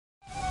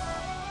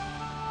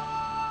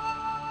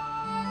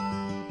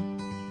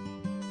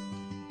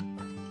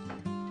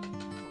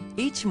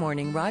Each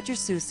morning, Roger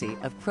Soucy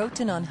of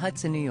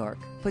Croton-on-Hudson, New York,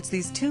 puts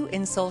these two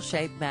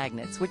insole-shaped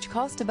magnets, which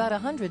cost about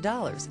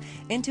 $100,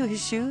 into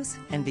his shoes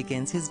and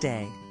begins his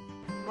day.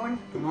 Morning.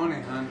 Good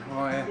morning, hon. How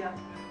are you? Yeah.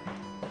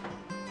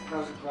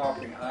 How's the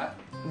coffee, hot?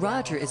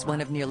 Roger is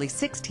one of nearly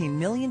 16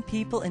 million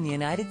people in the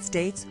United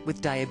States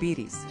with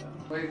diabetes.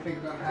 What do you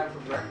think you're going to have for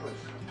breakfast?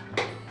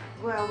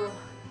 Well,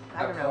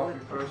 I don't know.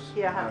 Have coffee first?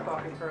 Yeah, have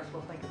coffee first.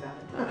 We'll think about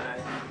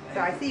it. So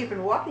I see you've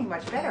been walking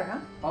much better, huh?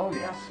 Oh,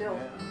 yes. Yeah, still.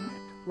 Yeah.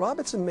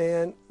 Robert's a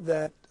man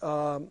that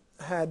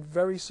had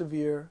very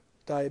severe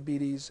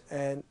diabetes,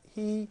 and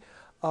he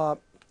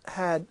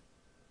had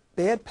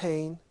bad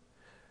pain,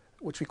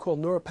 which we call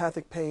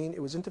neuropathic pain. It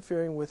was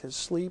interfering with his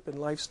sleep and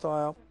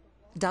lifestyle.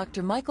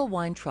 Dr. Michael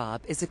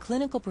Weintraub is a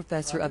clinical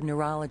professor of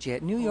neurology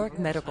at New York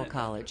Medical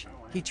College.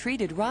 He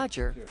treated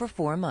Roger for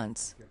 4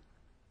 months.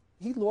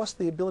 He lost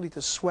the ability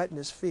to sweat in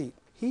his feet.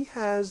 He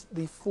has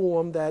the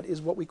form that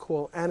is what we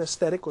call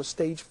anesthetic or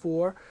stage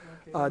 4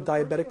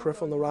 diabetic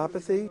peripheral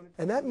neuropathy,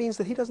 and that means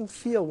that he doesn't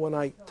feel when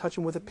I touch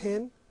him with a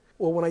pin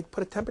or when I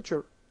put a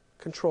temperature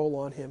control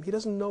on him. He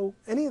doesn't know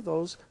any of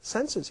those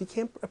senses. He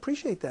can't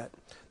appreciate that.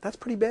 That's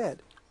pretty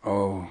bad.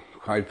 Oh,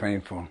 quite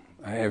painful.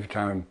 Every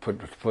time I put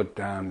the foot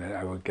down,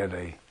 I would get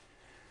a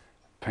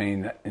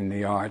pain in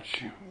the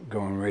arch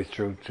going right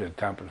through to the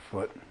top of the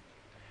foot,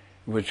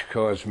 which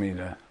caused me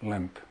to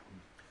limp,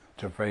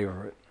 to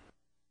favor it.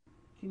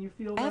 Can you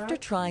feel that? After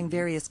trying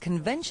various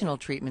conventional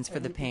treatments for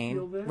the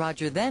pain,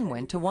 Roger then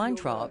went to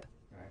Weintraub.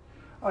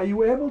 Are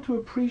you able to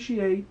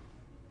appreciate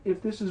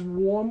if this is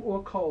warm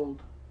or cold?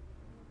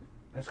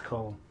 That's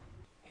cold.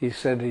 He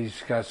said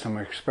he's got some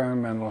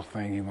experimental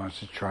thing he wants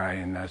to try,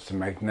 and that's the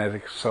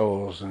magnetic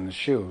soles in the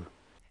shoe.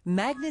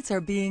 Magnets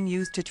are being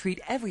used to treat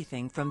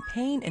everything from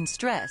pain and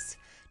stress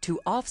to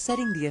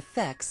offsetting the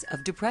effects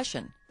of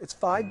depression. It's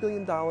 $5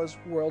 billion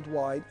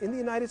worldwide. In the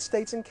United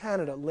States and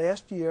Canada,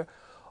 last year,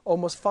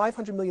 almost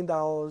 $500 million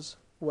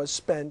was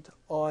spent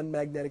on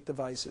magnetic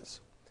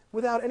devices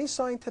without any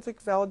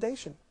scientific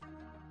validation.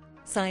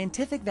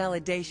 Scientific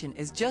validation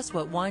is just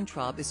what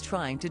Weintraub is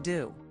trying to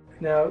do.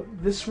 Now,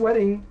 this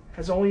sweating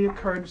has only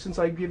occurred since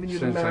I've given you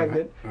the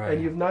magnet, right.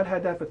 And you've not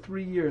had that for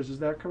 3 years, is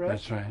that correct?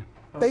 That's right.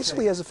 Okay.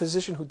 Basically, as a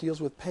physician who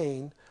deals with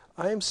pain,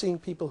 I am seeing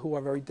people who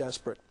are very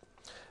desperate.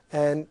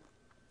 And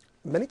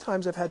many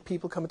times I've had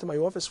people come into my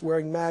office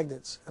wearing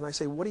magnets, and I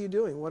say, what are you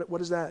doing? What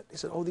is that? He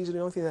said, oh, these are the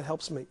only thing that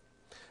helps me.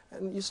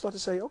 And you start to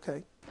say,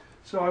 okay.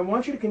 So I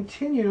want you to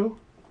continue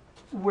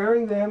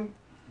wearing them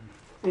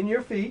in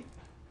your feet,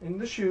 in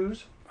the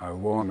shoes. I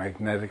wore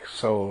magnetic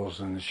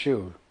soles in the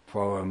shoe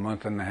for a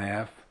month and a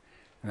half,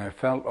 and I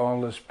felt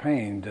all this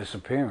pain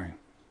disappearing.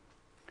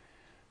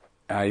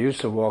 I used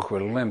to walk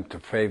with a limp to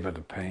favor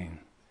the pain,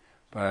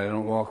 but I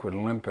don't walk with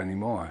a limp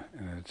anymore,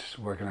 and it's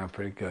working out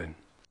pretty good.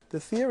 The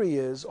theory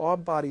is our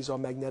bodies are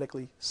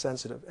magnetically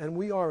sensitive, and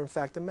we are in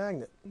fact a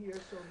magnet.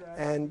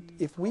 And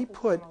if we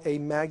put a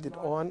magnet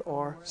on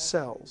our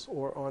cells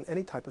or on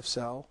any type of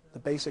cell, the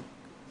basic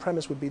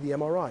premise would be the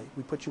MRI.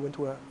 We put you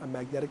into a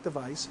magnetic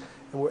device,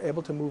 and we're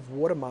able to move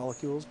water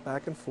molecules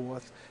back and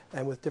forth,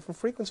 and with different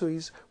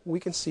frequencies we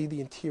can see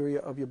the interior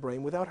of your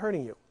brain without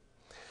hurting you.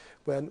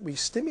 When we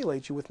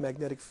stimulate you with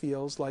magnetic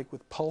fields, like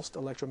with pulsed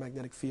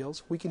electromagnetic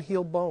fields, we can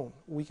heal bone.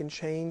 We can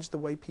change the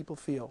way people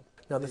feel.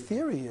 Now, the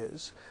theory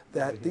is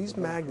that these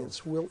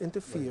magnets will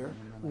interfere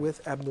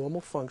with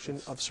abnormal function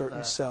of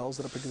certain cells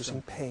that are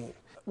producing pain.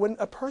 When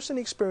a person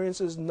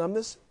experiences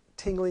numbness,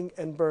 tingling,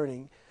 and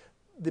burning,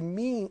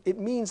 it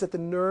means that the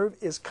nerve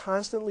is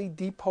constantly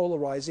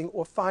depolarizing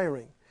or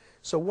firing.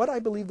 So what I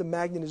believe the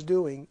magnet is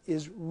doing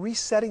is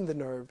resetting the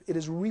nerve. It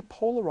is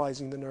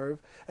repolarizing the nerve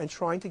and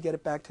trying to get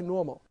it back to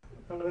normal.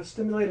 I'm going to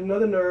stimulate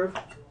another nerve.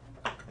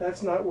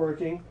 That's not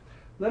working.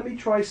 Let me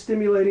try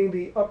stimulating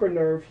the upper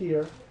nerve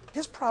here.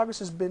 His progress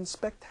has been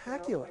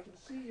spectacular.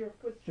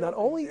 Not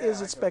only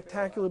is it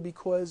spectacular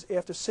because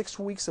after 6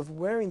 weeks of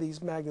wearing these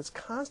magnets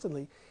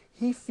constantly,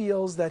 he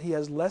feels that he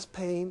has less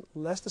pain,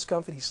 less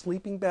discomfort, he's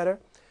sleeping better.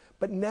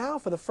 But now,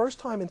 for the first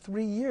time in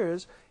 3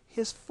 years,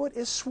 his foot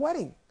is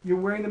sweating. You're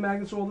wearing the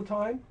magnets all the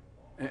time?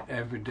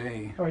 Every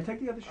day. All right,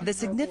 take the other shoe. The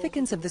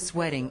significance of the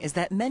sweating is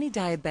that many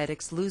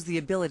diabetics lose the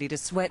ability to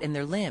sweat in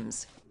their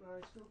limbs.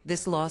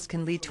 This loss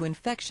can lead to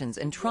infections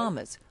and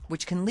traumas,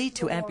 which can lead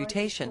to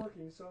amputation.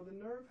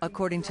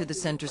 According to the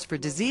Centers for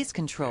Disease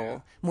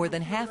Control, more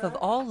than half of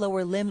all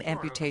lower limb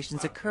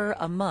amputations occur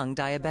among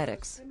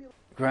diabetics.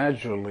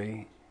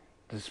 Gradually,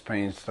 this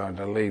pain started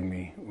to leave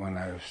me when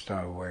I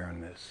started wearing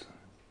this.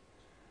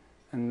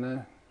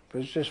 And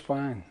but it's just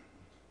fine.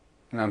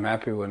 And I'm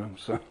happy with them,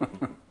 so.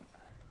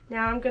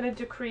 Now I'm going to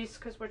decrease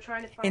because we're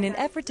trying to find In an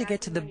effort to get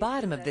to the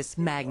bottom of this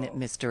magnet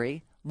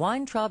mystery,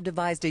 Weintraub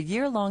devised a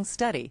year-long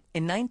study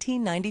in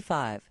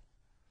 1995.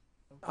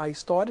 I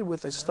started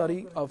with a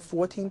study of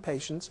 14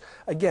 patients,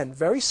 again,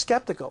 very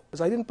skeptical,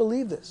 because I didn't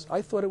believe this.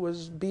 I thought it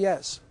was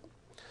BS.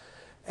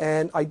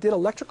 And I did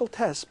electrical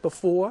tests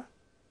before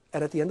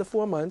and at the end of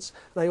 4 months,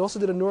 and I also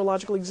did a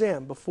neurological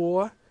exam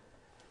before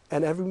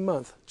and every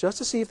month, just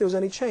to see if there was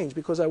any change,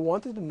 because I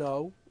wanted to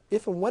know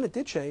if and when it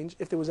did change,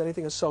 if there was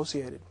anything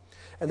associated.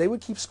 And they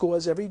would keep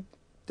scores every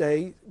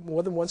day,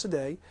 more than once a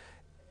day,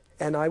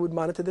 and I would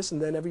monitor this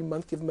and then every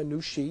month give them a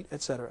new sheet,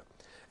 etc.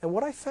 And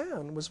what I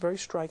found was very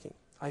striking.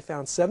 I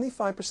found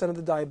 75% of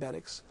the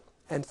diabetics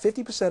and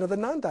 50% of the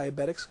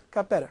non-diabetics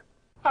got better.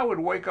 I would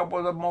wake up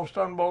with the most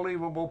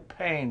unbelievable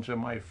pains in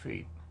my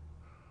feet.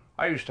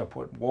 I used to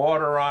put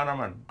water on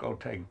them and go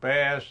take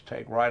baths,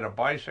 ride a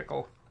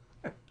bicycle.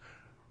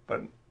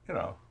 But, you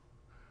know,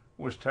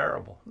 it was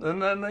terrible.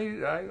 And then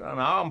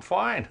now I'm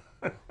fine.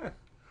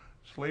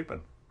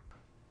 Sleeping.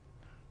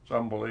 It's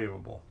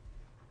unbelievable.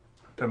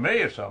 To me,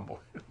 it's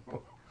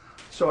unbelievable.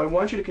 So I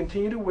want you to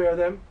continue to wear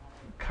them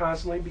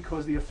constantly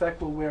because the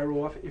effect will wear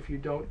off if you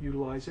don't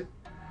utilize it.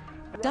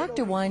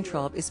 Dr.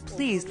 Weintraub is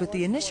pleased with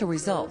the initial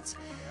results,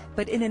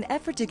 but in an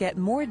effort to get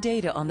more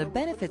data on the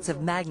benefits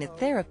of magnet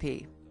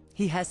therapy,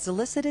 he has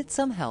solicited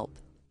some help.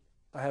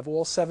 I have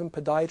all 7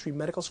 podiatry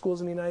medical schools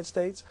in the United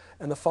States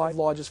and the 5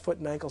 largest foot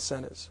and ankle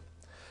centers.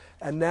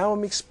 And now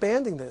I'm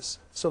expanding this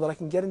so that I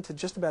can get into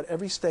just about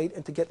every state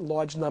and to get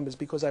large numbers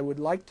because I would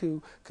like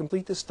to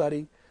complete this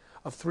study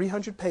of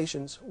 300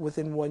 patients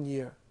within 1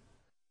 year.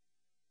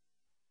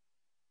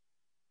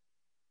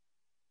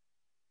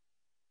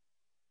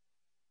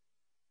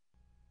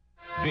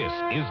 This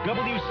is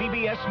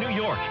WCBS New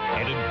York,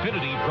 an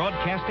Infinity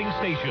Broadcasting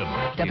station.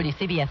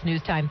 WCBS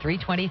News Time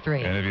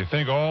 3:23. And if you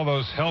think all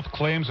those health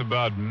claims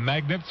about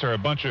magnets are a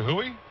bunch of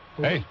hooey,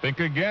 hey, think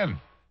again.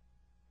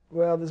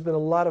 Well, there's been a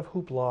lot of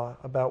hoopla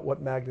about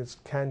what magnets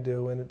can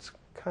do, and it's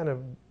kind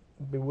of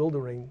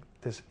bewildering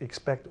to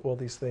expect all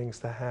these things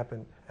to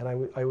happen. And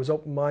I was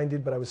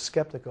open-minded, but I was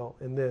skeptical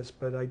in this.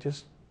 But I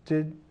just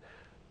did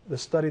the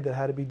study that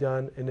had to be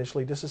done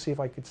initially just to see if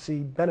I could see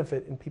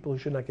benefit in people who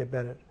should not get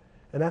better.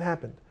 And that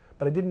happened.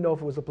 But I didn't know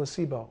if it was a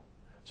placebo.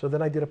 So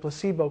then I did a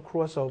placebo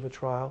crossover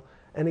trial,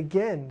 and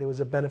again, there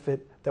was a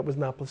benefit that was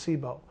not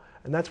placebo.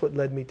 And that's what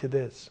led me to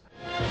this.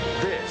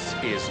 This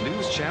is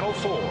News Channel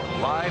 4,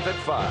 live at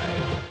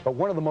 5. But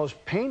one of the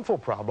most painful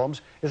problems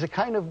is a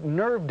kind of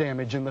nerve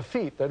damage in the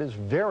feet that is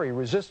very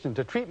resistant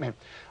to treatment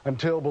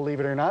until,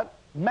 believe it or not,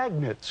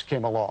 magnets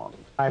came along.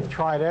 I've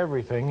tried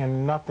everything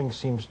and nothing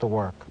seems to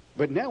work.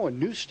 But now a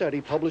new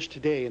study published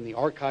today in the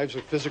Archives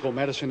of Physical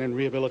Medicine and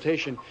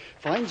Rehabilitation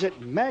finds that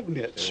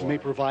magnets may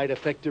provide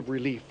effective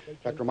relief.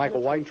 Dr.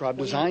 Michael Weintraub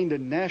designed a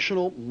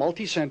national,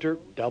 multi-center,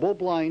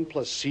 double-blind,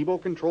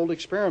 placebo-controlled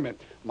experiment.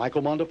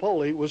 Michael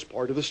Montepoli was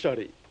part of the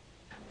study.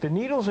 The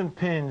needles and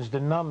pins, the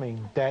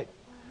numbing, that,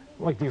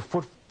 like your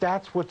foot,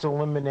 that's what's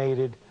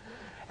eliminated,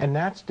 and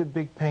that's the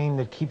big pain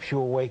that keeps you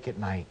awake at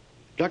night.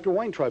 Dr.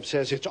 Weintraub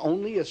says it's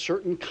only a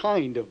certain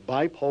kind of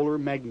bipolar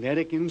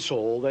magnetic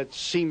insole that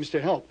seems to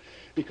help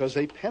because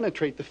they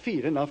penetrate the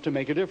feet enough to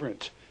make a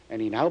difference.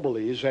 And he now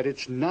believes that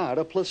it's not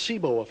a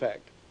placebo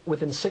effect.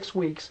 Within 6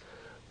 weeks,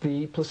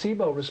 the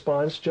placebo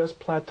response just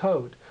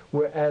plateaued,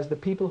 whereas the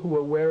people who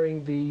were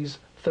wearing these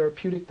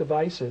therapeutic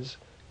devices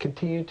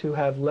continued to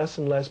have less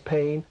and less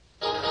pain.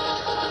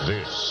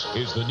 This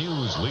is the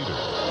news leader,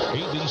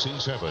 ABC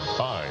 7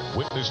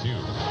 Eyewitness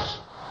News.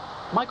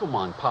 Michael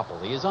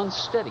Montepoli is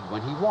unsteady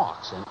when he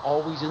walks and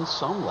always in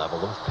some level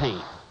of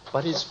pain.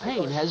 But his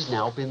pain has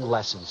now been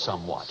lessened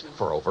somewhat.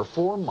 For over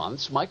 4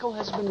 months, Michael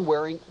has been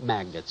wearing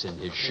magnets in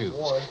his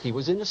shoes. He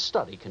was in a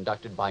study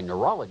conducted by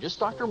neurologist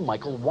Dr.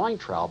 Michael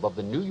Weintraub of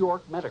the New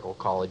York Medical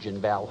College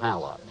in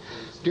Valhalla.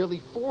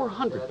 Nearly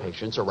 400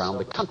 patients around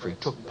the country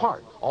took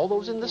part. All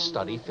those in the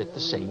study fit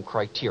the same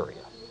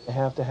criteria. They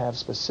have to have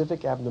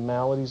specific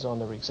abnormalities on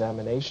their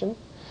examination.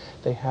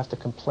 They have to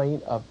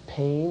complain of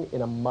pain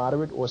in a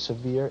moderate or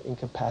severe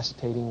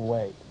incapacitating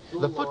way.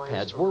 The foot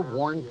pads were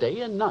worn day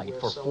and night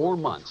for 4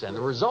 months, and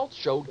the results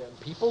showed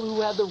people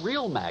who had the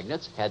real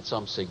magnets had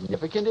some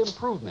significant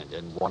improvement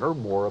in one or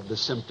more of the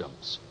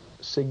symptoms.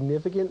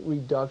 Significant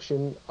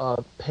reduction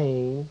of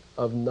pain,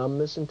 of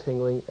numbness and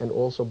tingling, and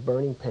also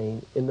burning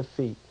pain in the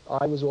feet.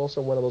 I was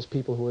also one of those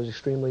people who was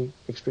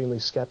extremely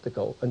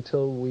skeptical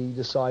until we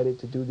decided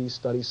to do these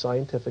studies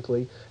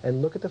scientifically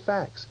and look at the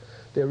facts.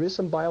 There is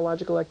some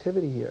biological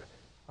activity here.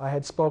 I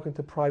had spoken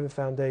to private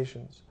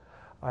foundations.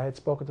 I had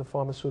spoken to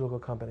pharmaceutical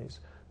companies.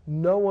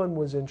 No one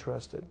was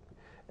interested.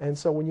 And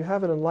so when you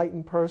have an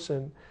enlightened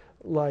person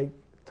like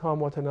Tom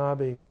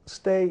Watanabe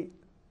state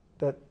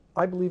that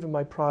I believe in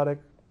my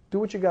product, do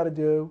what you got to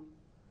do,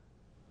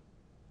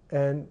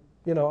 and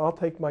I'll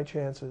take my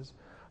chances.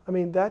 I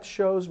mean, that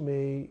shows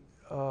me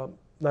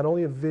not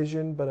only a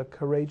vision but a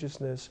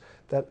courageousness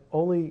that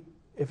only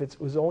if it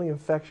was only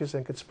infectious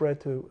and could spread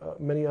to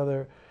many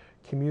other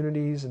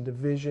communities and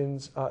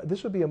divisions,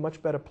 this would be a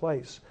much better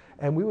place.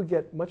 And we would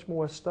get much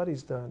more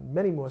studies done,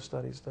 many more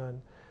studies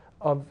done,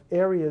 of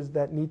areas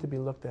that need to be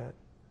looked at.